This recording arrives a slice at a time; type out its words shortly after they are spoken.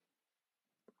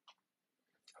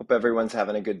Hope everyone's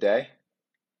having a good day.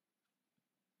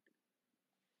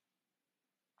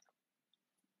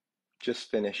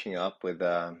 Just finishing up with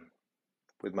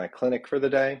my clinic for the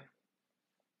day.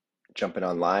 Jumping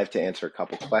on live to answer a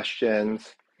couple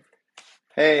questions.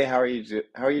 Hey, how are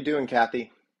you doing,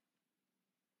 Kathy?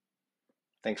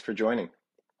 Thanks for joining.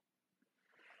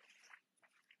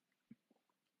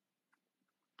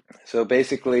 So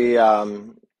basically,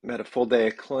 had a full day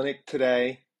of clinic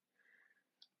today.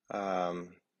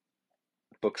 Um,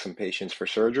 Booked some patients for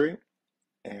surgery.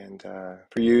 And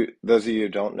for you, those of you who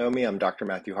don't know me, I'm Dr.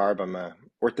 Matthew Harb. I'm a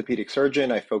orthopedic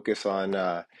surgeon. I focus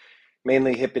on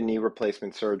mainly hip and knee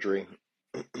replacement surgery.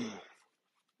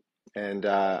 And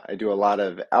I do a lot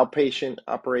of outpatient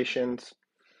operations,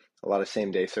 a lot of same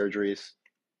day surgeries.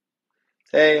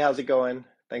 Hey, how's it going?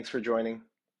 Thanks for joining.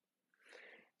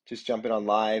 Just jumping on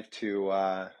live to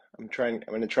I'm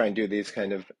going to try and do these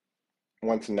kind of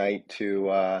once a night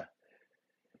to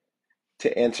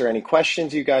answer any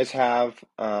questions you guys have.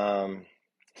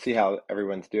 See how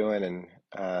everyone's doing,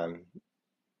 and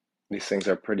these things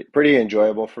are pretty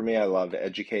enjoyable for me. I love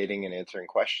educating and answering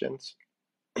questions.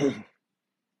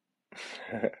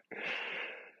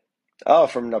 Oh,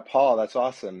 from Nepal. That's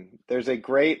awesome. There's a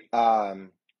great, there's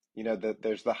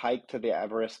the hike to the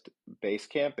Everest base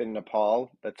camp in Nepal.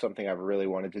 That's something I've really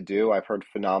wanted to do. I've heard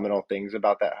phenomenal things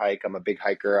about that hike. I'm a big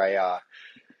hiker. I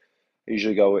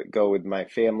usually go with my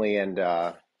family, and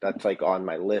that's like on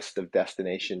my list of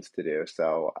destinations to do.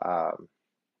 So,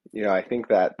 I think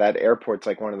that airport's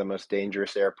like one of the most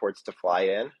dangerous airports to fly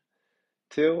in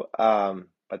to.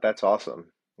 But that's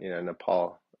awesome.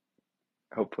 Nepal.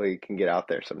 Hopefully, can get out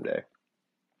there someday.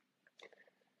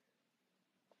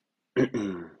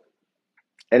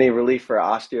 Any relief for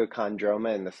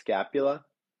osteochondroma in the scapula?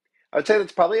 I would say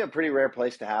that's probably a pretty rare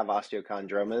place to have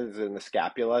osteochondroma is in the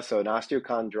scapula. So an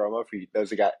osteochondroma, for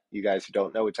those of you guys who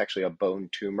don't know, it's actually a bone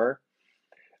tumor.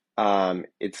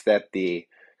 It's that the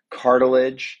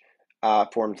cartilage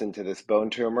forms into this bone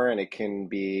tumor, and it can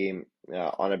be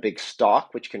on a big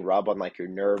stalk, which can rub on like your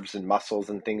nerves and muscles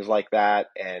and things like that,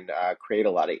 and create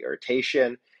a lot of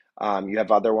irritation. You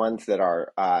have other ones that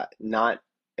are not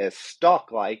as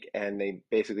stalk-like, and they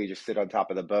basically just sit on top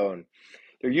of the bone.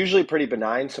 They're usually pretty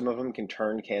benign. Some of them can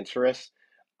turn cancerous.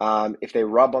 If they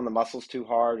rub on the muscles too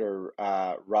hard or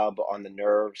rub on the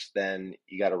nerves, then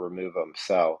you got to remove them.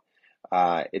 So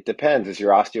it depends. Is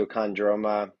your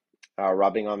osteochondroma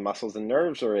rubbing on muscles and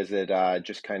nerves, or is it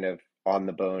just kind of on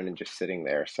the bone and just sitting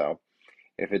there? So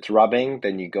if it's rubbing,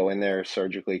 then you go in there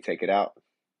surgically, take it out.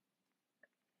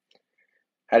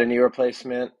 Had a knee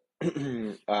replacement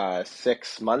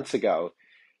 6 months ago.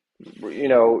 you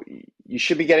know, you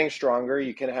should be getting stronger.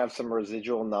 You can have some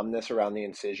residual numbness around the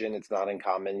incision. It's not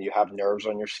uncommon. You have nerves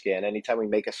on your skin. Anytime we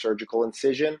make a surgical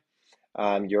incision,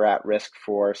 you're at risk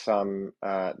for some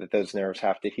that those nerves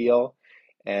have to heal.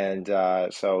 And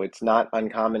so it's not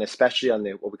uncommon, especially on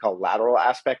the what we call lateral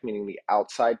aspect, meaning the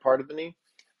outside part of the knee,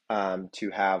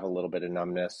 to have a little bit of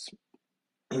numbness.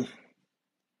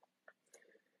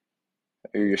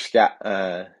 Or your scat.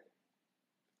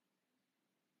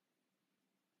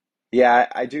 Yeah,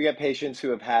 I do get patients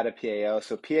who have had a PAO.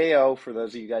 So PAO, for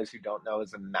those of you guys who don't know,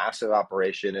 is a massive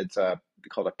operation. It's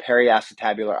called a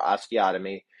periacetabular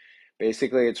osteotomy.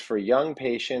 Basically, it's for young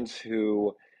patients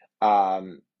who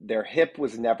their hip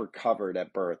was never covered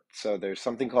at birth. So there's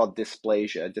something called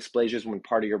dysplasia. Dysplasia is when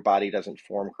part of your body doesn't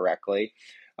form correctly.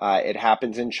 It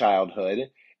happens in childhood.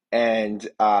 And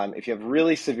if you have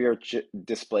really severe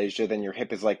dysplasia, then your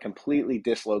hip is like completely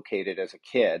dislocated as a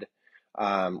kid.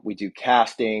 We do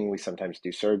casting, we sometimes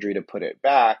do surgery to put it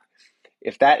back.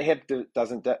 If that hip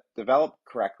doesn't develop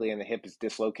correctly and the hip is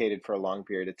dislocated for a long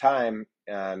period of time,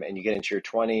 and you get into your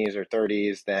 20s or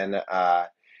 30s, then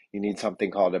you need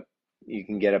something called you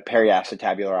can get a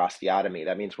periacetabular osteotomy.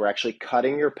 That means we're actually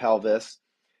cutting your pelvis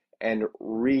and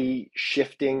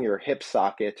re-shifting your hip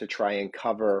socket to try and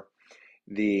cover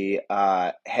the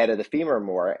head of the femur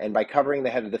more. And by covering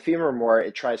the head of the femur more,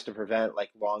 it tries to prevent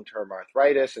like long-term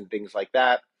arthritis and things like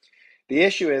that. The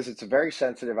issue is it's a very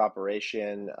sensitive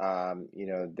operation.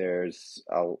 There's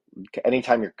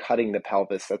anytime you're cutting the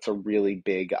pelvis, that's a really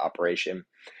big operation.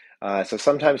 So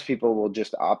sometimes people will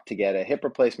just opt to get a hip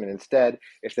replacement instead.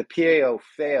 If the PAO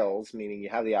fails, meaning you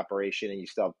have the operation and you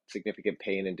still have significant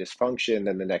pain and dysfunction,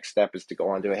 then the next step is to go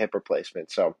on to a hip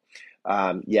replacement. So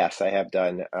yes, I have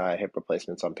done hip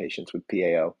replacements on patients with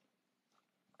PAO.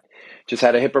 Just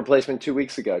had a hip replacement 2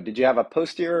 weeks ago. Did you have a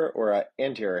posterior or an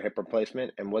anterior hip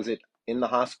replacement? And was it in the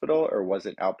hospital or was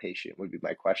it outpatient? Would be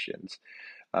my questions.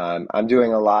 I'm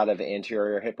doing a lot of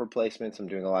anterior hip replacements. I'm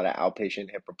doing a lot of outpatient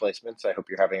hip replacements. I hope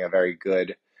you're having a very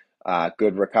good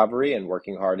good recovery, and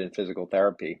working hard in physical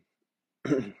therapy.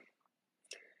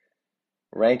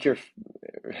 Rank your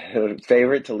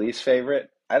favorite to least favorite.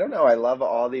 I don't know. I love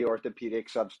all the orthopedic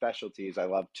subspecialties. I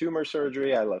love tumor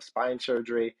surgery. I love spine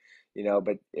surgery,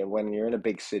 but when you're in a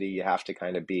big city, you have to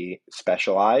kind of be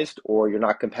specialized or you're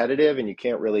not competitive and you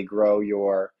can't really grow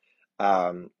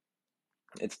um,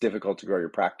 it's difficult to grow your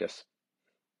practice.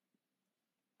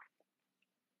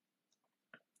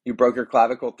 You broke your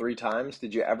clavicle 3 times.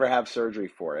 Did you ever have surgery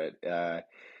for it?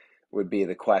 Would be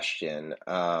the question.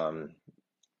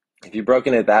 If you've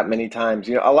broken it that many times,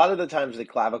 a lot of the times the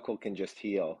clavicle can just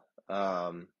heal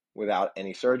without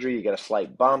any surgery. You get a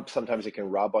slight bump. Sometimes it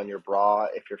can rub on your bra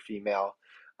if you're female.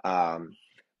 Um,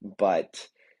 but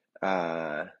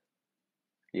uh,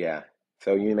 yeah,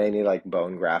 so you may need like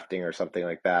bone grafting or something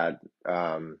like that.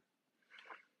 Um,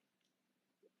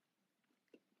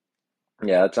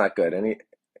 yeah, that's not good.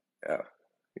 Oh,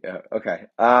 yeah, okay.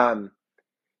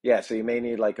 Yeah, so you may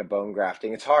need like a bone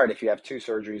grafting. It's hard if you have two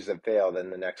surgeries that fail, then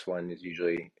the next one is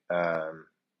usually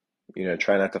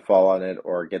try not to fall on it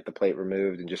or get the plate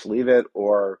removed and just leave it,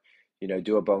 or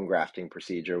do a bone grafting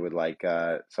procedure with like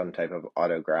some type of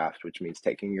autograft, which means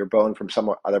taking your bone from some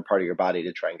other part of your body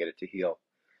to try and get it to heal.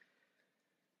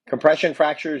 Compression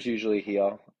fractures usually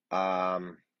heal.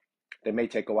 Um, they may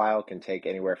take a while, can take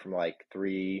anywhere from like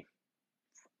 3,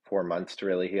 4 months to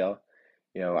really heal.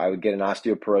 I would get an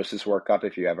osteoporosis workup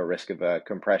if you have a risk of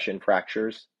compression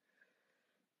fractures.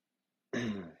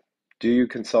 Do you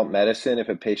consult medicine if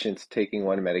a patient's taking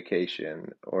one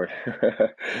medication or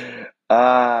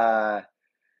uh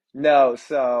no,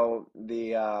 so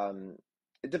the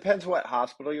it depends what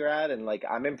hospital you're at, and like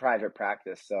I'm in private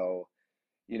practice, so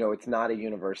it's not a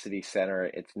university center,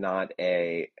 it's not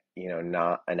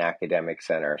not an academic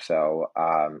center. So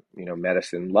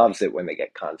medicine loves it when they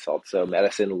get consults. So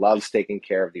medicine loves taking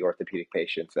care of the orthopedic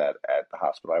patients at the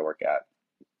hospital I work at.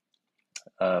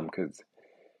 Because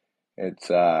it's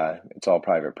all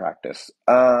private practice.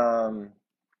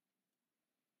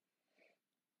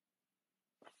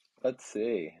 Let's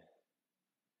see.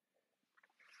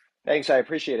 Thanks, I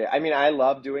appreciate it. I mean, I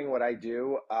love doing what I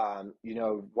do.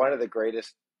 One of the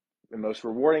greatest and most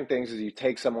rewarding things is you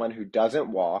take someone who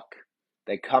doesn't walk,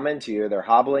 they come into you, they're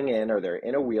hobbling in or they're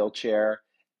in a wheelchair,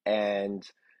 and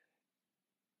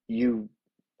you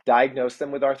diagnose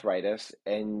them with arthritis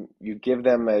and you give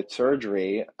them a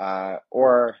surgery,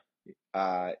 or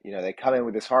they come in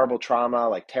with this horrible trauma,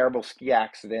 like terrible ski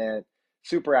accident,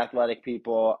 super athletic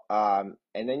people, and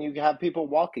then you have people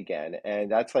walk again, and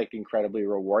that's like incredibly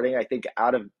rewarding. I think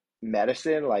out of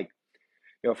medicine, like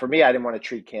for me, I didn't want to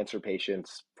treat cancer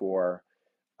patients for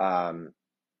um,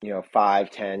 5,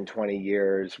 10, 20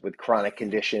 years with chronic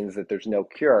conditions that there's no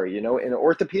cure. In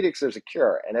orthopedics, there's a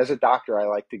cure, and as a doctor, I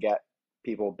like to get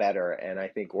people better, and I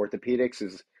think orthopedics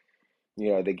is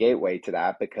the gateway to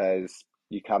that, because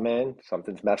you come in,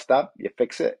 something's messed up, you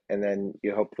fix it, and then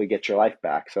you hopefully get your life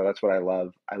back. So that's what I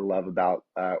love. I love about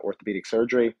orthopedic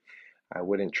surgery. I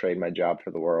wouldn't trade my job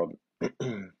for the world.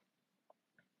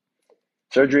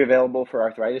 Surgery available for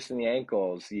arthritis in the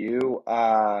ankles.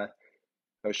 Shout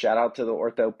out to the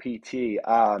ortho PT.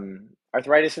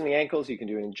 Arthritis in the ankles, you can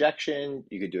do an injection,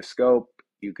 you could do a scope,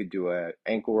 you could do a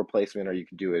ankle replacement, or you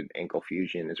could do an ankle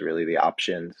fusion is really the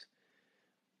options.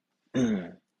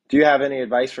 Do you have any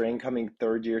advice for incoming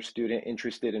third-year student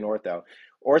interested in ortho?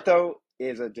 Ortho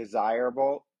is a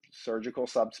desirable surgical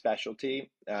subspecialty,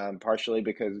 partially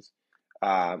because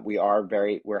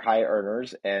we're high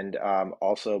earners, and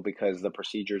also because the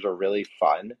procedures are really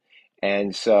fun.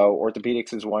 And so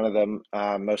orthopedics is one of the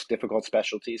most difficult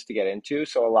specialties to get into.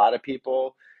 So a lot of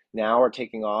people now are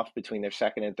taking off between their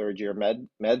second and third year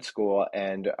med school,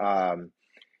 and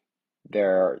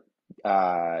they're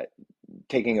uh,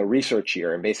 taking a research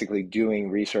year and basically doing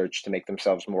research to make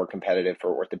themselves more competitive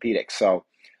for orthopedics. So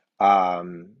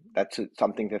that's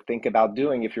something to think about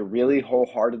doing. If you're really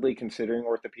wholeheartedly considering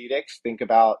orthopedics, think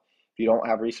about, if you don't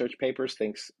have research papers,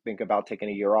 think about taking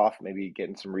a year off, maybe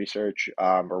getting some research,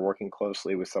 or working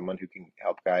closely with someone who can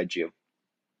help guide you.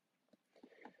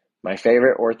 My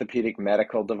favorite orthopedic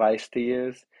medical device to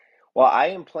use. Well, I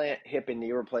implant hip and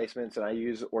knee replacements, and I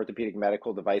use orthopedic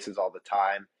medical devices all the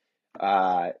time.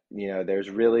 There's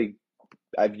really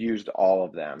I've used all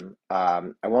of them. I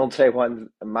won't say one.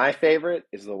 My favorite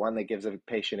is the one that gives a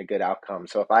patient a good outcome.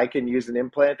 So if I can use an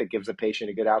implant that gives a patient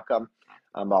a good outcome,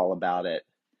 I'm all about it.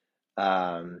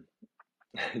 Um,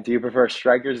 do you prefer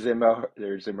Stryker, Zimmer,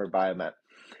 or Zimmer Biomet?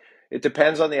 It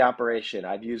depends on the operation.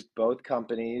 I've used both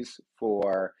companies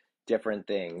for different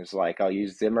things. Like I'll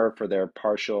use Zimmer for their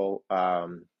partial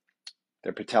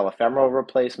their patellofemoral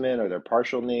replacement or their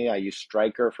partial knee. I use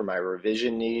Stryker for my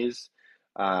revision knees.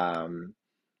 Um,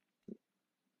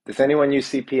 does anyone use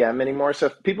CPM anymore? So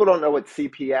if people don't know what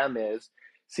CPM is,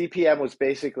 CPM was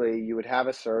basically you would have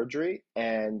a surgery,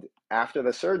 and after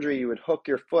the surgery, you would hook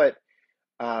your foot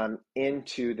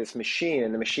into this machine,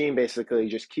 and the machine basically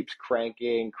just keeps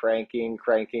cranking,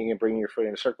 and bringing your foot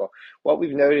in a circle. What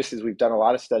we've noticed is we've done a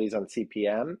lot of studies on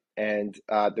CPM, and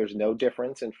there's no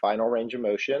difference in final range of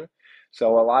motion.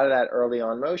 So a lot of that early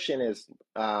on motion is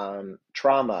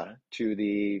trauma to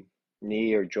the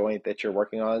knee or joint that you're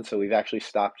working on. So we've actually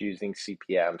stopped using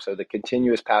CPM. So the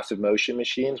continuous passive motion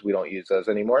machines, we don't use those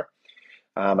anymore.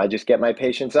 I just get my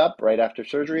patients up right after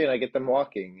surgery and I get them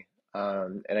walking.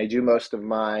 And I do most of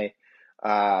my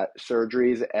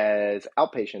surgeries as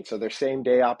outpatients. So they're same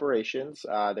day operations.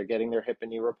 They're getting their hip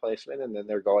and knee replacement and then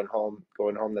they're going home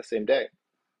the same day.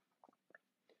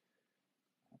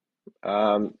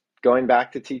 Going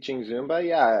back to teaching Zumba,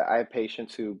 yeah, I have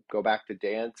patients who go back to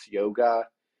dance, yoga.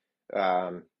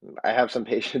 Um, I have some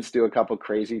patients do a couple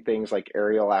crazy things like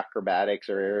aerial acrobatics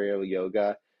or aerial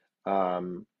yoga.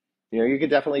 Um, you could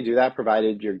definitely do that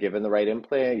provided you're given the right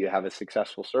implant, you have a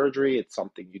successful surgery, it's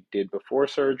something you did before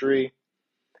surgery.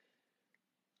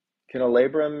 Can a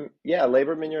labrum? Yeah,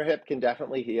 labrum in your hip can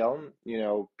definitely heal.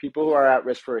 People who are at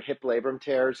risk for hip labrum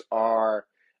tears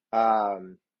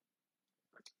um,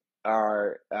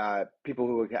 are people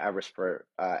who have risk for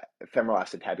femoral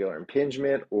acetabular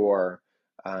impingement or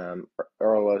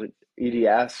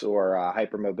EDS or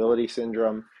hypermobility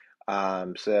syndrome.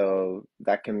 So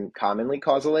that can commonly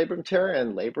cause a labrum tear,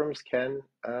 and labrums can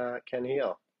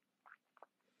heal.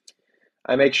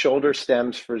 I make shoulder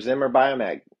stems for Zimmer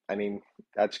Biomag. I mean,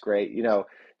 that's great.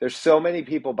 There's so many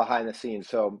people behind the scenes.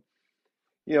 So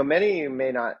many of you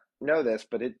may not know this,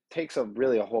 but it takes a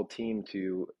whole team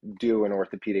to do an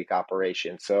orthopedic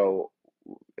operation. So,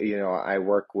 I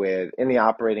work in the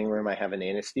operating room, I have an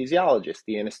anesthesiologist.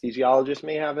 The anesthesiologist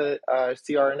may have a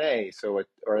CRNA,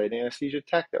 or an anesthesia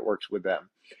tech that works with them.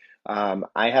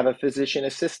 I have a physician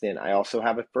assistant. I also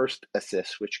have a first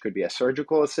assist, which could be a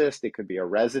surgical assist. It could be a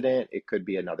resident. It could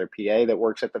be another PA that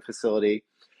works at the facility.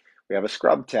 We have a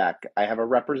scrub tech. I have a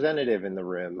representative in the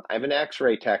room. I have an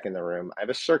x-ray tech in the room. I have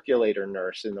a circulator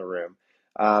nurse in the room.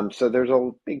 So there's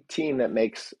a big team that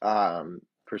makes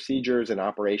procedures and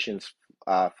operations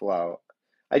flow.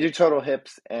 I do total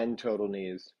hips and total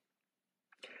knees.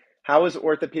 How is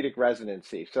orthopedic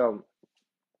residency? So,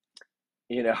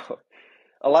 you know,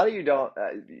 a lot of you don't,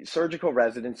 surgical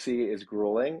residency is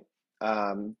grueling.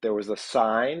 There was a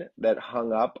sign that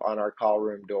hung up on our call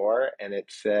room door, and it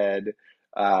said,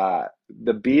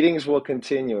 the beatings will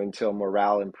continue until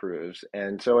morale improves.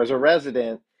 And so, as a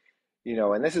resident,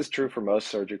 and this is true for most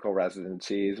surgical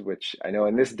residencies, which I know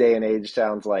in this day and age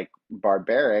sounds like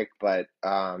barbaric, but,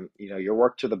 you're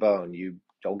worked to the bone. You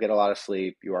don't get a lot of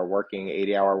sleep. You are working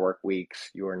 80-hour work weeks.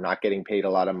 You are not getting paid a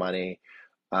lot of money.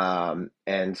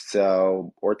 And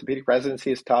so orthopedic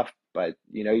residency is tough, but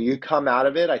you come out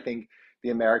of it. I think the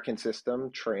American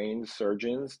system trains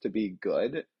surgeons to be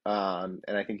good. And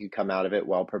I think you come out of it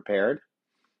well prepared.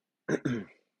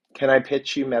 Can I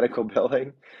pitch you medical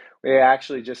billing? We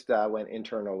actually just went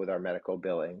internal with our medical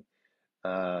billing.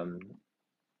 Um,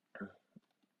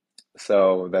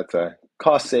 so that's a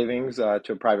cost savings to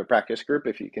a private practice group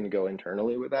if you can go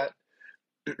internally with that.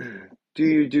 Do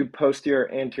you do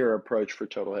posterior anterior approach for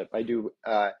total hip? I do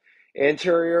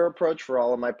anterior approach for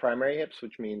all of my primary hips,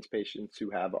 which means patients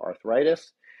who have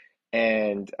arthritis.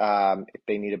 And if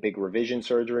they need a big revision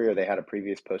surgery or they had a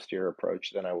previous posterior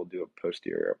approach, then I will do a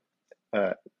posterior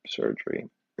surgery.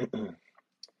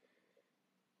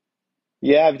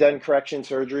 Yeah, I've done correction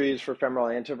surgeries for femoral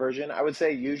anteversion. I would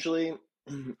say usually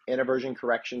anteversion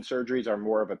correction surgeries are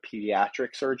more of a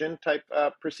pediatric surgeon type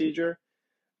procedure.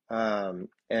 Um,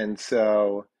 and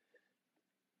so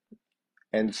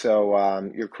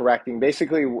you're correcting.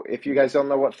 Basically, if you guys don't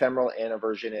know what femoral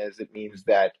anteversion is, it means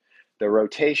that the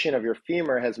rotation of your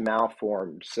femur has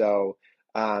malformed. So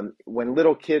when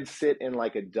little kids sit in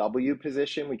like a W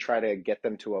position, we try to get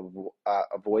them to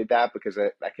avoid that because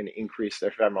that can increase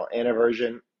their femoral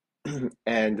anteversion.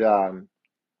 and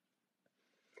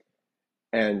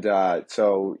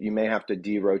so you may have to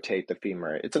derotate the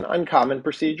femur. It's an uncommon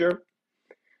procedure,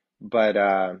 but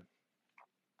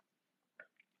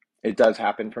it does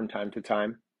happen from time to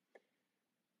time.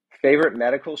 Favorite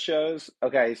medical shows?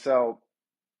 Okay, so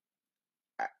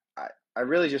I, I I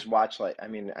really just watch I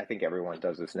mean, I think everyone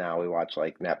does this now. We watch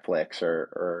like Netflix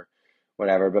or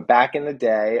whatever. But back in the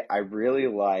day, I really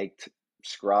liked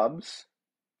Scrubs,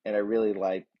 and I really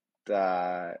liked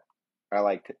I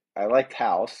liked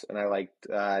House, and I liked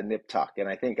Nip Tuck, and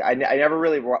I think I never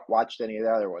really watched any of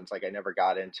the other ones. Like I never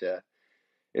got into.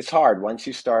 It's hard once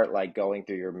you start like going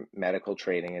through your medical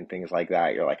training and things like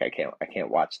that. You're like, I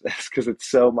can't watch this because it's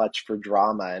so much for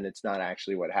drama, and it's not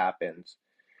actually what happens.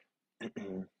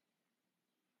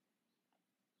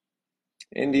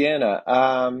 Indiana.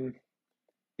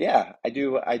 Yeah, I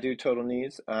do total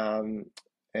knees.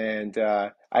 And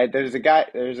I there's a guy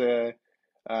there's a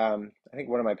I think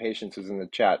one of my patients was in the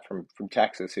chat from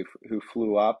Texas who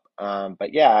flew up.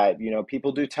 But yeah, you know,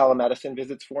 people do telemedicine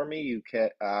visits for me. You can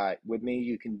with me,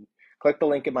 you can click the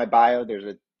link in my bio. There's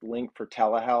a link for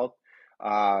telehealth.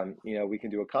 You know, we can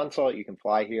do a consult. You can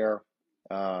fly here.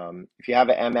 If you have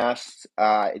a MS,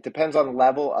 it depends on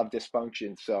level of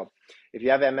dysfunction. So if you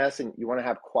have MS and you want to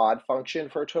have quad function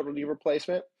for a total knee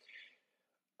replacement,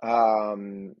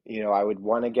 you know, I would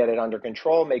want to get it under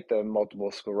control, make the multiple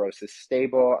sclerosis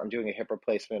stable. I'm doing a hip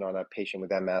replacement on a patient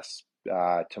with MS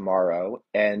tomorrow,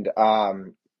 and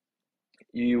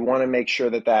you want to make sure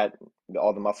that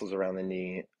all the muscles around the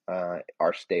knee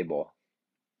are stable.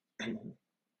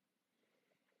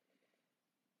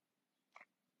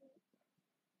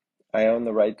 I own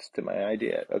the rights to my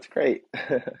idea. That's great.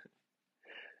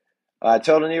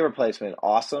 Total knee replacement,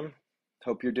 awesome.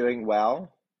 Hope you're doing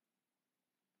well.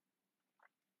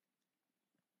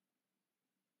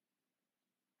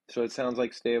 So it sounds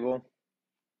like stable.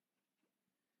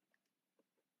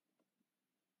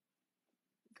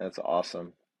 That's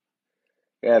awesome.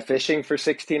 Yeah, fishing for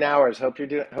 16 hours. Hope you're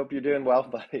doing well,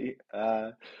 buddy.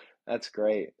 That's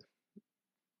great.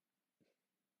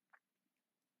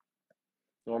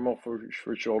 Normal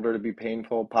for shoulder to be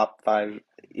painful. Pop five.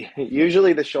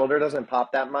 Usually the shoulder doesn't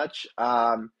pop that much.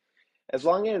 As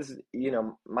long as, you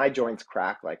know, my joints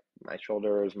crack, like my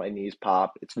shoulders, my knees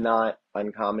pop. It's not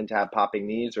uncommon to have popping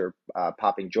knees or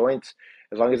popping joints,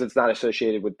 as long as it's not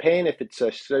associated with pain. If it's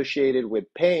associated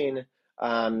with pain,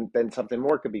 then something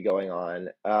more could be going on.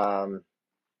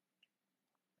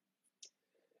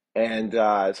 And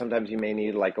sometimes you may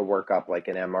need like a workup, like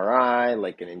an MRI,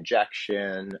 like an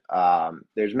injection.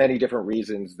 There's many different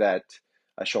reasons that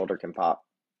a shoulder can pop.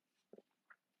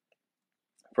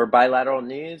 For bilateral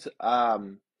knees,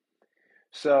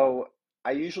 so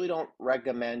I usually don't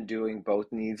recommend doing both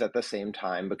knees at the same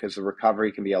time because the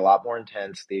recovery can be a lot more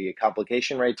intense. The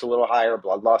complication rate's a little higher,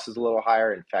 blood loss is a little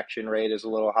higher, infection rate is a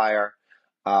little higher.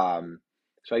 Um,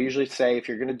 so I usually say if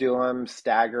you're going to do them,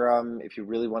 stagger them. If you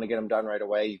really want to get them done right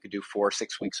away, you could do 4 or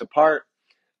 6 weeks apart.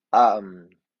 Um,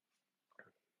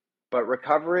 but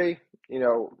recovery, you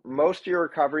know, most of your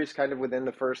recovery is kind of within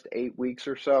the first 8 weeks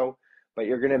or so, but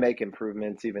you're going to make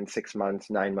improvements even 6 months,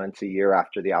 9 months, a year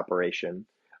after the operation.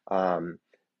 Um,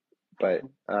 but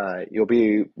you'll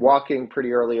be walking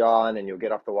pretty early on and you'll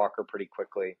get off the walker pretty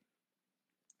quickly.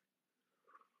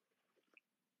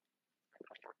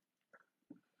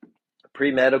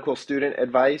 Pre-medical student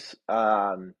advice.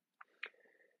 You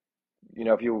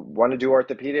know, if you want to do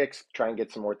orthopedics, try and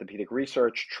get some orthopedic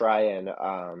research. Try and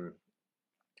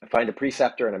find a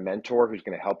preceptor and a mentor who's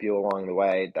going to help you along the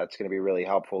way. That's going to be really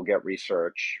helpful. Get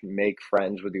research, make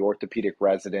friends with the orthopedic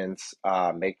residents,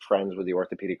 make friends with the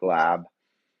orthopedic lab.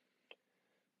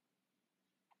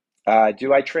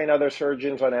 Do I train other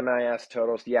surgeons on MIS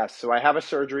totals? Yes. So I have a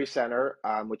surgery center,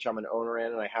 which I'm an owner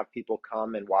in, and I have people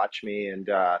come and watch me. And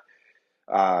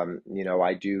you know,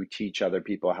 I do teach other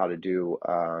people how to do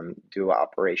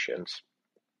operations.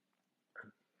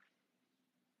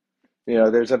 You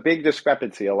know, there's a big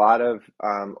discrepancy. A lot of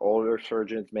older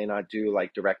surgeons may not do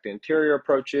like direct anterior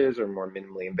approaches or more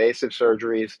minimally invasive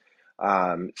surgeries.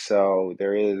 So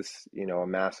there is, you know, a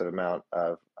massive amount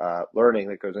of learning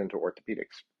that goes into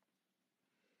orthopedics.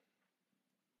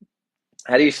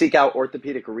 How do you seek out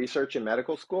orthopedic research in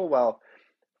medical school? Well,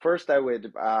 first, I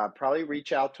would probably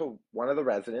reach out to one of the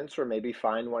residents or maybe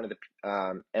find one of the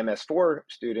MS4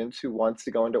 students who wants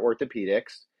to go into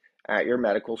orthopedics at your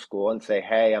medical school and say,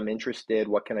 hey, I'm interested.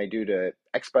 What can I do to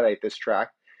expedite this track?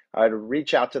 I'd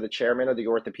reach out to the chairman of the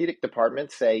orthopedic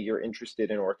department, say you're interested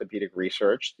in orthopedic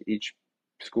research. Each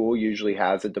school usually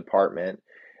has a department,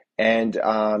 and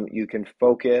you can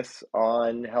focus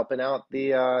on helping out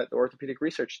the orthopedic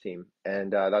research team,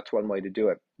 and that's one way to do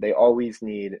it. They always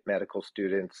need medical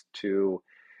students to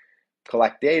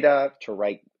collect data, to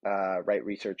write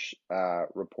research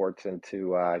reports, and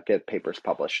to get papers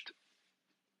published.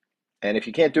 And if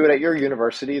you can't do it at your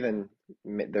university, then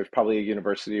there's probably a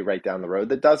university right down the road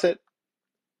that does it.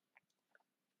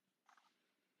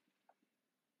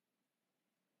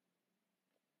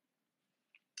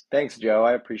 Thanks, Joe.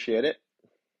 I appreciate it.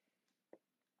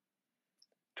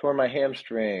 Tore my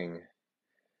hamstring.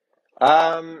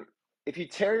 Um, if you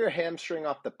tear your hamstring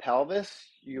off the pelvis,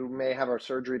 you may have a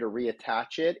surgery to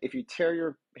reattach it. If you tear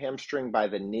your hamstring by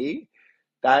the knee,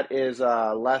 that is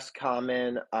less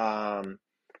common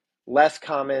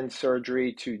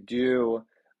surgery to do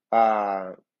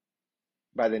uh,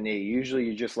 by the knee. Usually,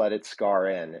 you just let it scar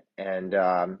in, and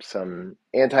some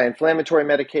anti-inflammatory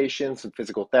medication, some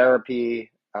physical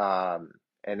therapy, and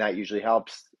that usually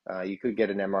helps. You could get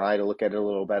an MRI to look at it a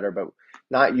little better, but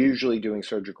not usually doing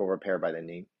surgical repair by the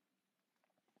knee.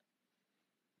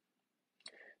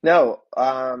 No,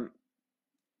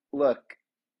 look,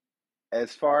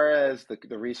 as far as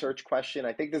the research question,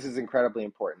 I think this is incredibly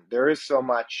important. There is so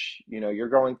much, you're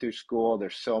going through school,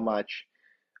 there's so much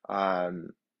um,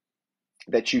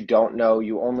 that you don't know.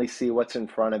 You only see what's in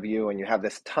front of you, and you have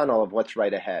this tunnel of what's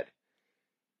right ahead.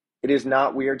 It is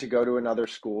not weird to go to another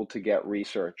school to get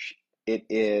research. It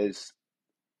is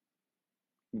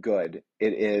good.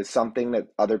 It is something that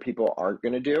other people aren't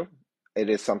going to do. It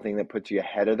is something that puts you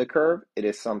ahead of the curve. It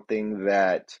is something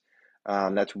that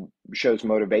that shows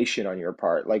motivation on your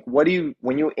part. Like, when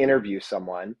you interview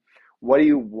someone, what do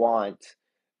you want?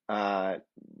 Uh,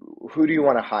 who do you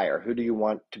want to hire? Who do you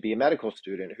want to be a medical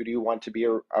student? Who do you want to be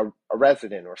a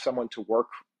resident or someone to work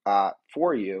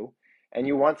for you? And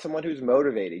you want someone who's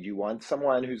motivated. You want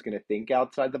someone who's going to think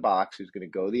outside the box, who's going to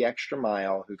go the extra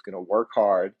mile, who's going to work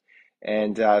hard.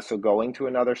 And so going to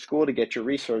another school to get your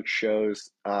research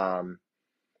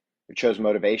it shows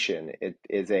motivation. It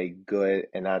is a good,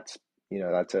 and that's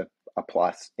a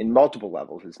plus in multiple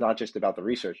levels. It's not just about the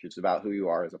research; it's about who you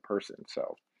are as a person.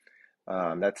 So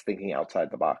that's thinking outside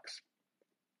the box.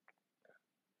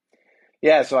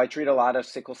 Yeah, so I treat a lot of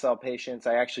sickle cell patients.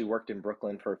 I actually worked in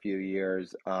Brooklyn for a few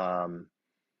years.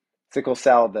 Sickle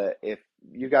cell, if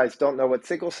you guys don't know what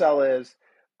sickle cell is,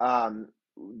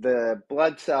 the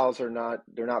blood cells they're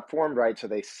not formed right. So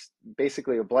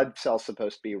basically a blood cell's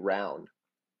supposed to be round.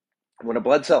 When a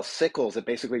blood cell sickles, it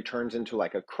basically turns into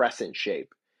like a crescent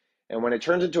shape. And when it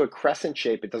turns into a crescent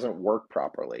shape, it doesn't work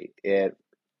properly. It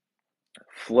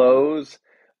flows,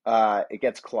 it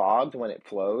gets clogged when it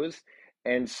flows.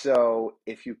 And so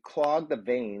if you clog the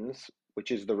veins,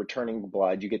 which is the returning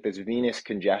blood, you get this venous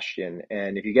congestion.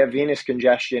 And if you get venous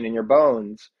congestion in your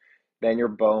bones, then your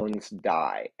bones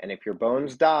die. And if your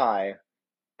bones die,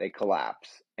 they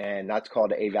collapse. And that's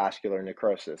called avascular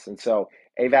necrosis. And so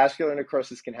avascular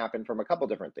necrosis can happen from a couple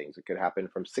different things. It could happen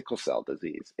from sickle cell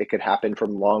disease. It could happen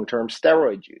from long-term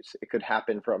steroid use. It could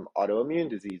happen from autoimmune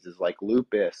diseases like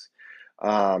lupus.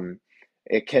 Um,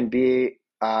 it can be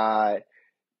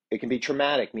it can be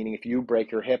traumatic, meaning if you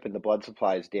break your hip and the blood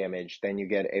supply is damaged, then you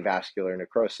get avascular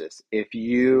necrosis. If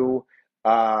you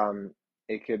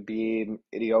it could be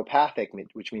idiopathic,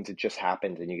 which means it just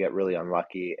happens and you get really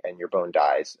unlucky and your bone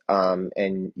dies.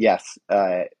 And yes,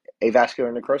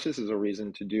 avascular necrosis is a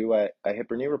reason to do a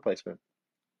hip or knee replacement.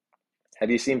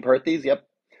 Have you seen Perthes? Yep.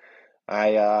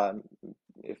 I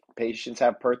if patients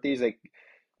have Perthes,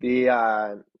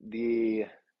 the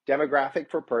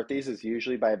demographic for Perthes is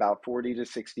usually by about 40 to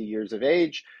 60 years of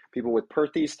age. People with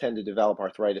Perthes tend to develop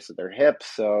arthritis of their hips,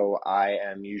 so I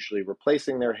am usually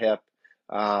replacing their hip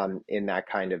in that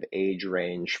kind of age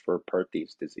range for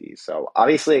Perthes disease. So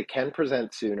obviously it can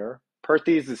present sooner.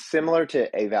 Perthes is similar to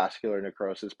avascular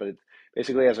necrosis, but it's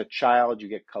basically as a child you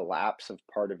get collapse of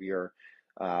part of your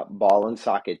ball and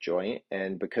socket joint,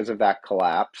 and because of that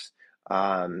collapse,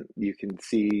 you can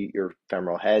see your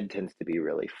femoral head tends to be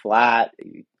really flat.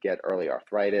 You get early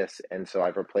arthritis, and so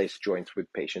I've replaced joints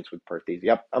with patients with Perthes.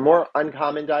 Yep, a more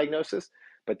uncommon diagnosis,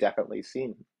 but definitely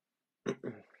seen.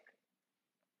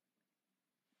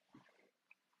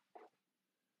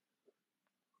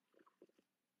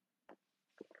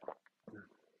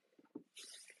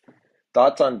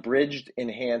 Thoughts on bridged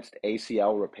enhanced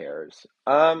ACL repairs?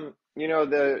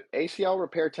 The ACL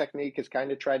repair technique is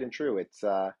kind of tried and true. It's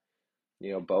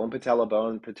bone patella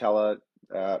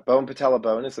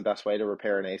bone is the best way to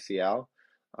repair an ACL.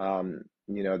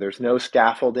 There's no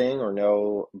scaffolding or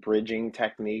no bridging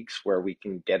techniques where we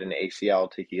can get an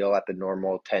ACL to heal at the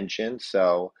normal tension.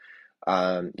 So,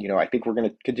 I think we're going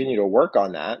to continue to work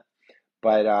on that,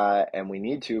 but and we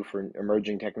need to for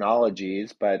emerging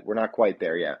technologies, but we're not quite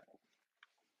there yet.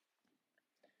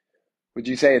 Would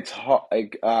you say it's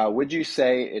hard? Would you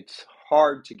say it's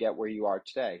hard to get where you are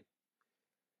today?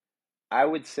 I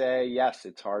would say yes,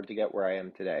 it's hard to get where I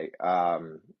am today.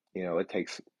 It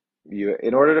takes you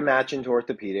in order to match into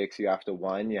orthopedics, you have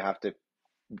to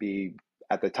be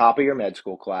at the top of your med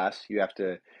school class. You have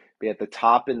to be at the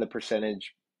top in the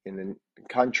percentage in the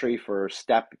country for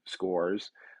step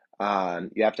scores.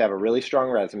 You have to have a really strong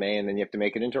resume, and then you have to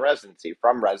make it into residency.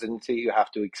 From residency, you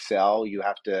have to excel. You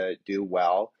have to do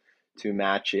well. to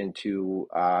match into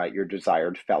your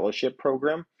desired fellowship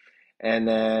program. And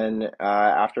then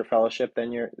after fellowship,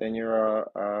 then you're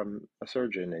a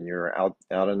surgeon and you're out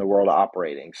in the world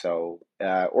operating. So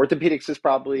orthopedics is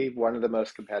probably one of the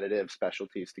most competitive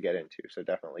specialties to get into. So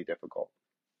definitely difficult.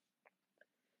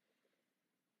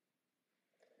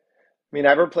 I mean,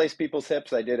 I've replaced people's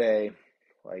hips. I did a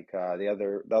like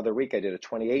the other week. I did a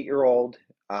 28-year-old,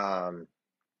 um,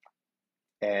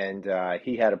 and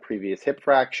he had a previous hip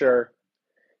fracture.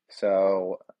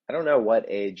 So I don't know what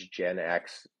age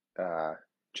uh,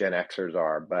 Gen Xers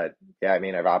are, but yeah, I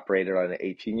mean, I've operated on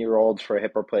 18-year-olds for a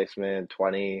hip replacement,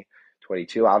 20,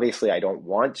 22. Obviously, I don't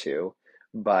want to,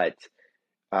 but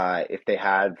if they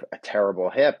have a terrible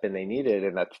hip and they need it,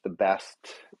 and that's the best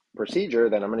procedure,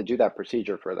 then I'm going to do that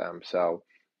procedure for them. So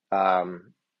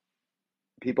um,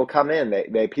 people come in,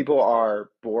 people are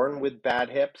born with bad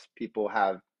hips. People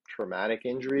have traumatic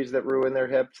injuries that ruin their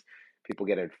hips. People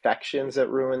get infections that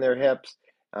ruin their hips.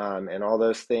 And all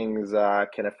those things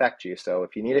can affect you. So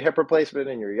if you need a hip replacement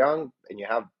and you're young and you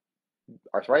have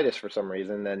arthritis for some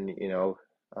reason, then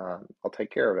I'll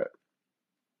take care of it.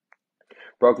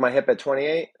 Broke my hip at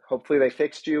 28. Hopefully they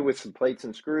fixed you with some plates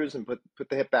and screws and put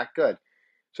the hip back good.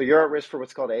 So you're at risk for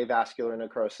what's called avascular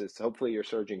necrosis. Hopefully your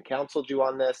surgeon counseled you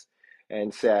on this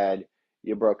and said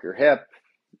you broke your hip.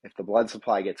 If the blood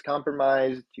supply gets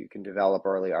compromised, you can develop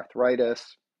early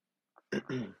arthritis.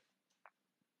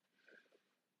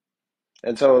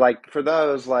 And so like for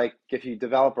those, like if you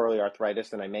develop early arthritis,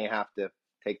 then I may have to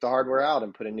take the hardware out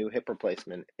and put a new hip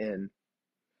replacement in.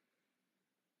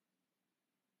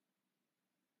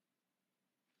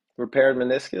 Repaired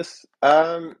meniscus?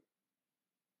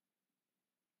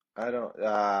 I don't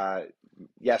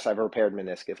yes, I've repaired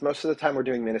meniscus. Most of the time we're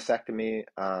doing meniscectomy.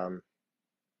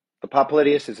 The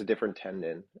popliteus is a different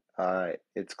tendon.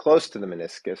 It's close to the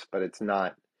meniscus, but it's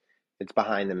not. It's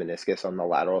behind the meniscus on the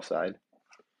lateral side.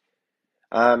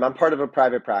 I'm part of a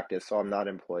private practice, so I'm not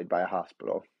employed by a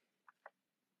hospital.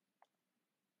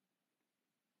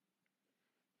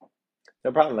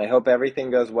 No problem. I hope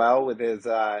everything goes well with his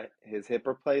hip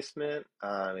replacement.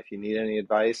 If you need any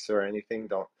advice or anything,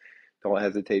 don't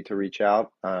hesitate to reach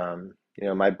out.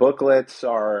 My booklets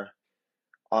are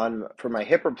on for my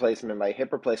hip replacement. My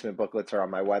hip replacement booklets are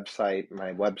on my website.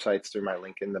 My website's through my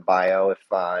link in the bio.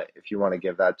 If you want to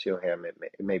give that to him,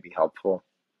 it may be helpful.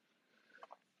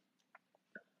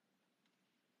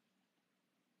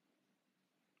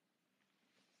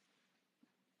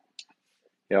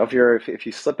 If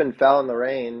you slip and fell in the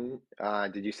rain,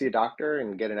 did you see a doctor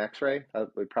and get an X-ray? That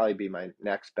would probably be my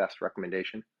next best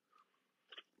recommendation.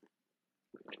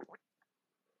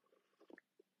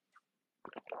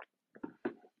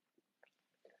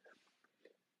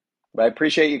 But I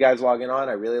appreciate you guys logging on.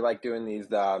 I really like doing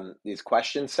these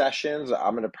question sessions.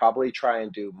 I'm gonna probably try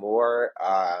and do more.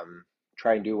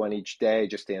 Try and do one each day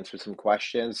just to answer some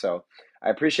questions. So I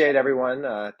appreciate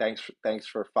everyone. Thanks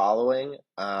for following.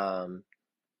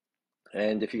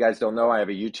 And if you guys don't know, I have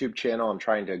a YouTube channel. I'm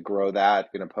trying to grow that.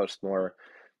 I'm gonna post more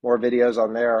videos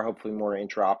on there. Hopefully more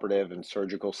intraoperative and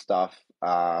surgical stuff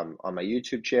on my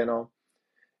YouTube channel.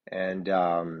 And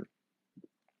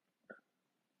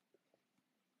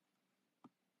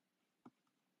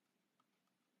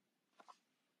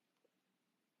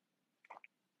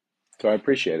so I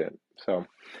appreciate it. So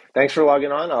thanks for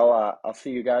logging on. I'll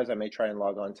see you guys. I may try and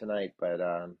log on tonight, but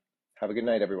have a good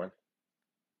night, everyone.